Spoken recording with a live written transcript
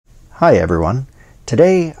Hi everyone.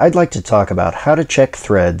 Today I'd like to talk about how to check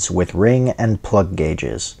threads with ring and plug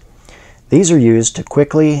gauges. These are used to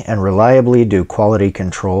quickly and reliably do quality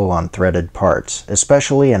control on threaded parts,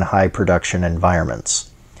 especially in high production environments.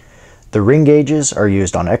 The ring gauges are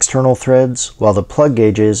used on external threads, while the plug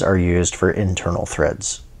gauges are used for internal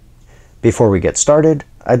threads. Before we get started,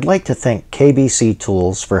 I'd like to thank KBC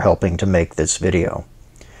Tools for helping to make this video.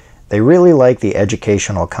 They really like the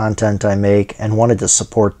educational content I make and wanted to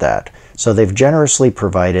support that, so they've generously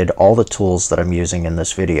provided all the tools that I'm using in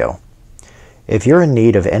this video. If you're in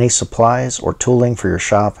need of any supplies or tooling for your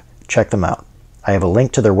shop, check them out. I have a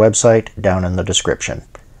link to their website down in the description.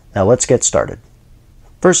 Now let's get started.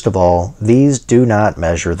 First of all, these do not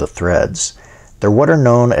measure the threads. They're what are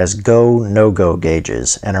known as go-no-go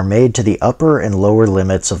gauges and are made to the upper and lower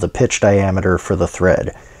limits of the pitch diameter for the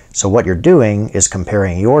thread. So what you're doing is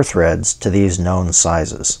comparing your threads to these known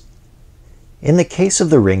sizes. In the case of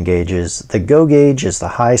the ring gauges, the go gauge is the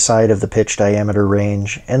high side of the pitch diameter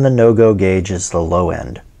range and the no-go gauge is the low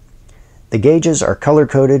end. The gauges are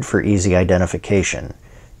color-coded for easy identification,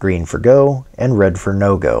 green for go and red for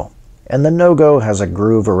no-go. And the no-go has a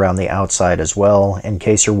groove around the outside as well in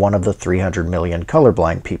case you're one of the 300 million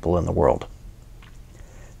colorblind people in the world.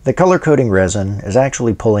 The color coding resin is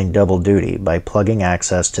actually pulling double duty by plugging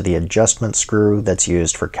access to the adjustment screw that's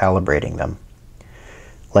used for calibrating them.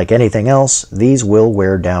 Like anything else, these will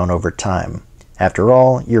wear down over time. After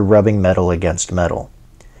all, you're rubbing metal against metal.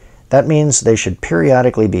 That means they should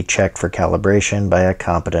periodically be checked for calibration by a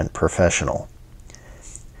competent professional.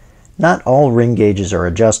 Not all ring gauges are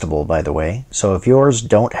adjustable, by the way, so if yours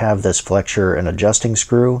don't have this flexure and adjusting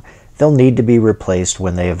screw, they'll need to be replaced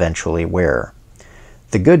when they eventually wear.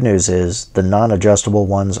 The good news is the non-adjustable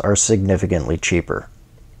ones are significantly cheaper.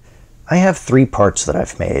 I have 3 parts that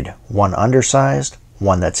I've made, one undersized,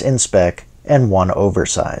 one that's in spec, and one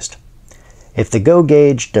oversized. If the go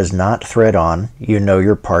gauge does not thread on, you know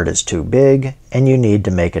your part is too big and you need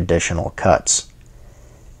to make additional cuts.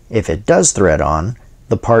 If it does thread on,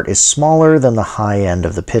 the part is smaller than the high end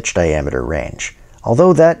of the pitch diameter range,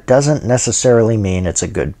 although that doesn't necessarily mean it's a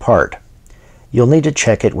good part. You'll need to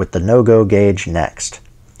check it with the no-go gauge next.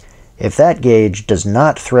 If that gauge does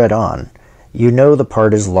not thread on, you know the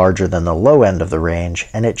part is larger than the low end of the range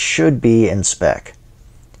and it should be in spec.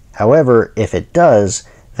 However, if it does,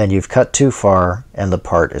 then you've cut too far and the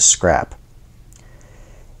part is scrap.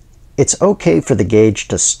 It's okay for the gauge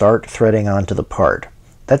to start threading onto the part.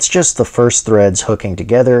 That's just the first threads hooking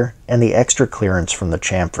together and the extra clearance from the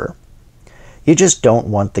chamfer. You just don't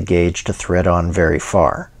want the gauge to thread on very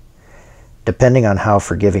far. Depending on how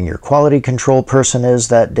forgiving your quality control person is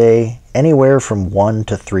that day, anywhere from 1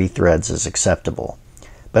 to 3 threads is acceptable.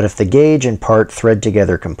 But if the gauge and part thread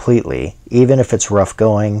together completely, even if it's rough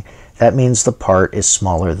going, that means the part is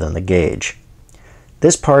smaller than the gauge.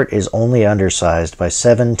 This part is only undersized by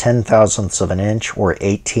 7/10,000ths of an inch or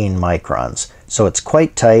 18 microns, so it's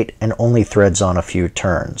quite tight and only threads on a few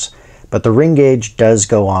turns. But the ring gauge does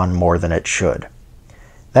go on more than it should.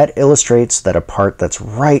 That illustrates that a part that's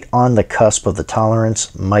right on the cusp of the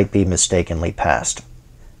tolerance might be mistakenly passed.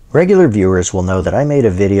 Regular viewers will know that I made a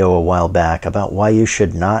video a while back about why you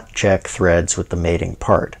should not check threads with the mating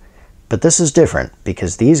part. But this is different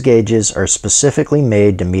because these gauges are specifically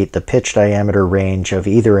made to meet the pitch diameter range of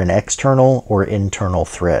either an external or internal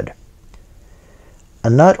thread. A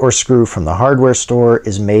nut or screw from the hardware store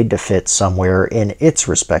is made to fit somewhere in its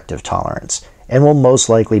respective tolerance, and will most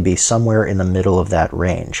likely be somewhere in the middle of that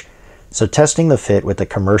range. So testing the fit with a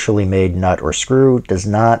commercially made nut or screw does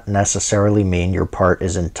not necessarily mean your part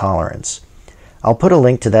is in tolerance. I'll put a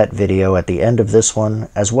link to that video at the end of this one,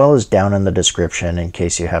 as well as down in the description in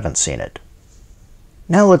case you haven't seen it.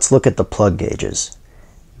 Now let's look at the plug gauges.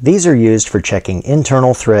 These are used for checking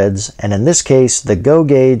internal threads, and in this case, the go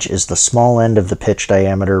gauge is the small end of the pitch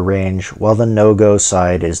diameter range, while the no-go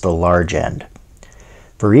side is the large end.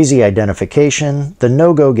 For easy identification, the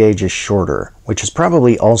no-go gauge is shorter, which is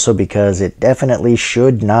probably also because it definitely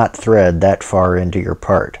should not thread that far into your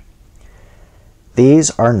part.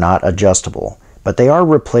 These are not adjustable, but they are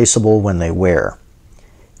replaceable when they wear.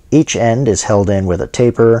 Each end is held in with a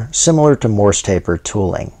taper, similar to Morse taper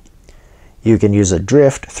tooling. You can use a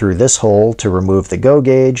drift through this hole to remove the go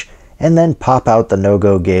gauge, and then pop out the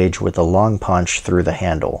no-go gauge with a long punch through the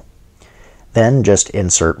handle. Then just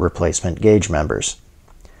insert replacement gauge members.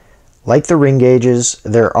 Like the ring gauges,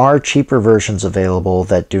 there are cheaper versions available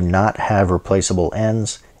that do not have replaceable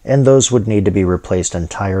ends, and those would need to be replaced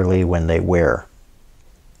entirely when they wear.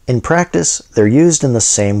 In practice, they're used in the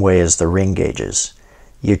same way as the ring gauges.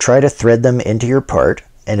 You try to thread them into your part,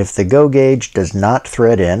 and if the go gauge does not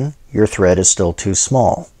thread in, your thread is still too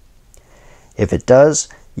small. If it does,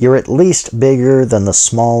 you're at least bigger than the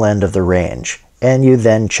small end of the range, and you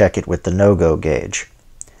then check it with the no-go gauge.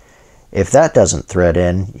 If that doesn't thread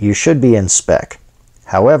in, you should be in spec.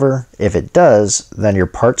 However, if it does, then your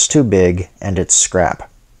part's too big and it's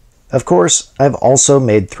scrap. Of course, I've also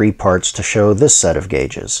made 3 parts to show this set of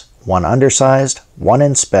gauges, one undersized, one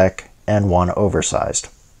in spec, and one oversized.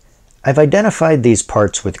 I've identified these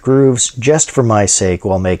parts with grooves just for my sake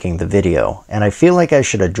while making the video, and I feel like I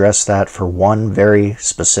should address that for one very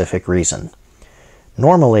specific reason.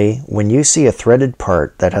 Normally, when you see a threaded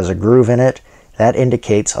part that has a groove in it, that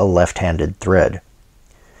indicates a left-handed thread.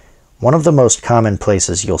 One of the most common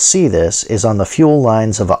places you'll see this is on the fuel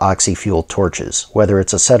lines of oxy-fuel torches, whether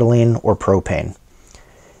it's acetylene or propane.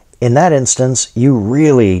 In that instance, you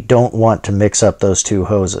really don't want to mix up those two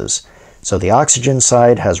hoses, so the oxygen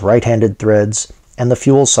side has right-handed threads, and the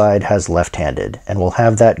fuel side has left-handed, and will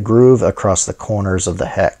have that groove across the corners of the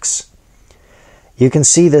hex. You can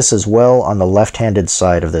see this as well on the left-handed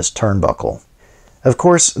side of this turnbuckle. Of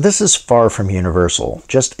course, this is far from universal,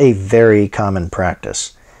 just a very common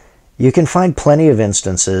practice. You can find plenty of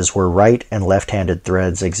instances where right and left-handed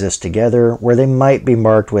threads exist together where they might be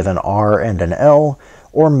marked with an R and an L,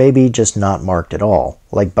 or maybe just not marked at all,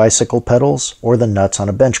 like bicycle pedals or the nuts on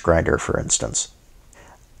a bench grinder, for instance.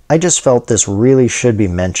 I just felt this really should be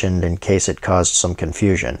mentioned in case it caused some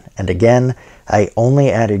confusion, and again, I only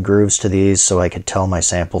added grooves to these so I could tell my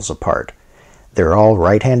samples apart. They're all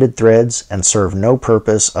right-handed threads and serve no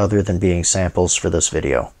purpose other than being samples for this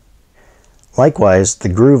video. Likewise, the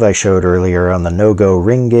groove I showed earlier on the no-go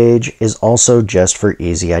ring gauge is also just for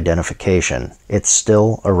easy identification. It's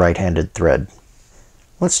still a right-handed thread.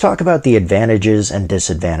 Let's talk about the advantages and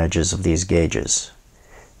disadvantages of these gauges.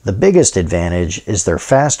 The biggest advantage is they're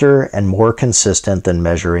faster and more consistent than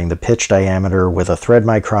measuring the pitch diameter with a thread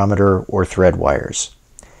micrometer or thread wires.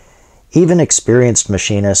 Even experienced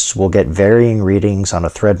machinists will get varying readings on a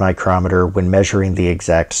thread micrometer when measuring the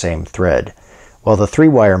exact same thread, while the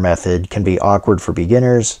 3-wire method can be awkward for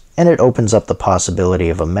beginners, and it opens up the possibility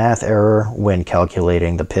of a math error when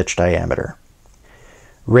calculating the pitch diameter.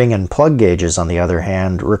 Ring and plug gauges, on the other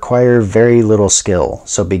hand, require very little skill,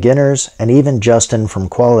 so beginners, and even Justin from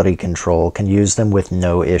Quality Control, can use them with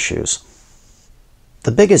no issues.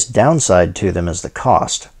 The biggest downside to them is the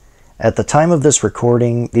cost. At the time of this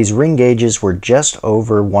recording, these ring gauges were just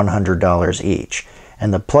over $100 each,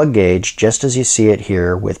 and the plug gauge, just as you see it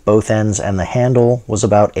here with both ends and the handle, was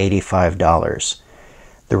about $85.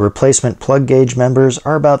 The replacement plug gauge members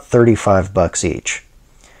are about $35 each.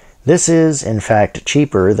 This is, in fact,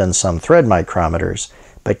 cheaper than some thread micrometers,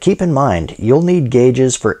 but keep in mind you'll need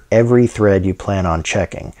gauges for every thread you plan on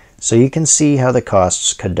checking, so you can see how the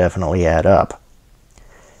costs could definitely add up.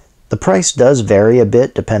 The price does vary a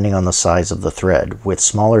bit depending on the size of the thread, with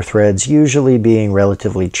smaller threads usually being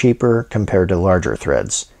relatively cheaper compared to larger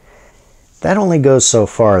threads. That only goes so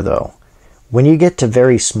far though. When you get to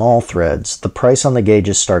very small threads, the price on the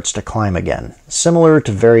gauges starts to climb again, similar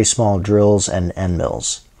to very small drills and end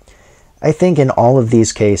mills. I think in all of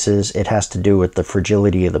these cases it has to do with the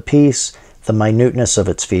fragility of the piece, the minuteness of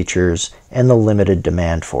its features, and the limited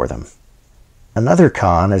demand for them. Another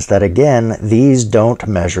con is that again, these don't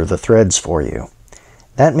measure the threads for you.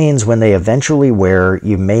 That means when they eventually wear,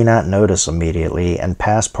 you may not notice immediately and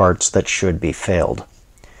pass parts that should be failed.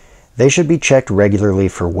 They should be checked regularly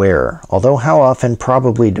for wear, although how often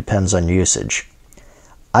probably depends on usage.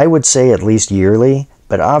 I would say at least yearly,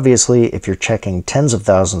 but obviously if you're checking tens of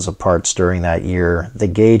thousands of parts during that year, the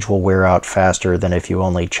gauge will wear out faster than if you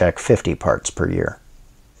only check 50 parts per year.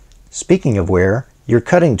 Speaking of wear, your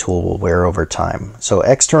cutting tool will wear over time, so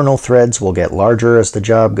external threads will get larger as the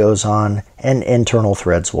job goes on, and internal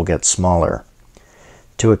threads will get smaller.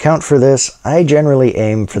 To account for this, I generally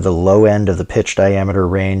aim for the low end of the pitch diameter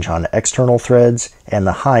range on external threads and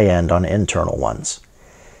the high end on internal ones.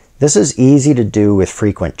 This is easy to do with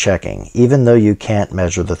frequent checking, even though you can't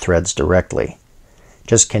measure the threads directly.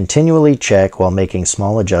 Just continually check while making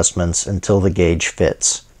small adjustments until the gauge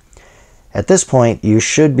fits. At this point, you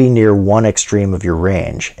should be near one extreme of your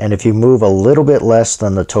range, and if you move a little bit less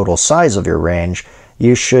than the total size of your range,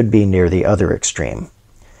 you should be near the other extreme.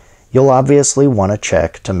 You'll obviously want to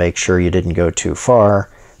check to make sure you didn't go too far,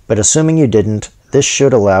 but assuming you didn't, this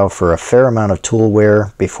should allow for a fair amount of tool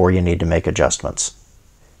wear before you need to make adjustments.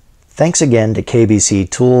 Thanks again to KBC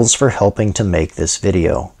Tools for helping to make this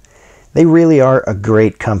video. They really are a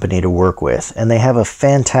great company to work with, and they have a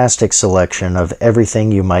fantastic selection of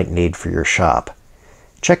everything you might need for your shop.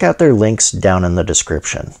 Check out their links down in the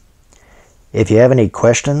description. If you have any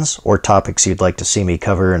questions or topics you'd like to see me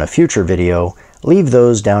cover in a future video, leave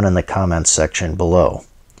those down in the comments section below.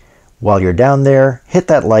 While you're down there, hit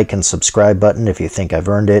that like and subscribe button if you think I've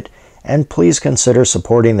earned it, and please consider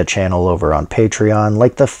supporting the channel over on Patreon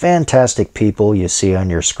like the fantastic people you see on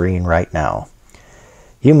your screen right now.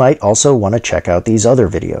 You might also want to check out these other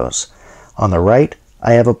videos. On the right,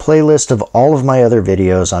 I have a playlist of all of my other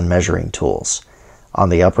videos on measuring tools. On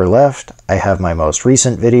the upper left, I have my most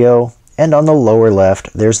recent video, and on the lower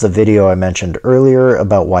left, there's the video I mentioned earlier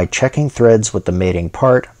about why checking threads with the mating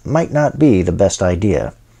part might not be the best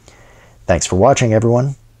idea. Thanks for watching,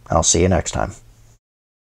 everyone. I'll see you next time.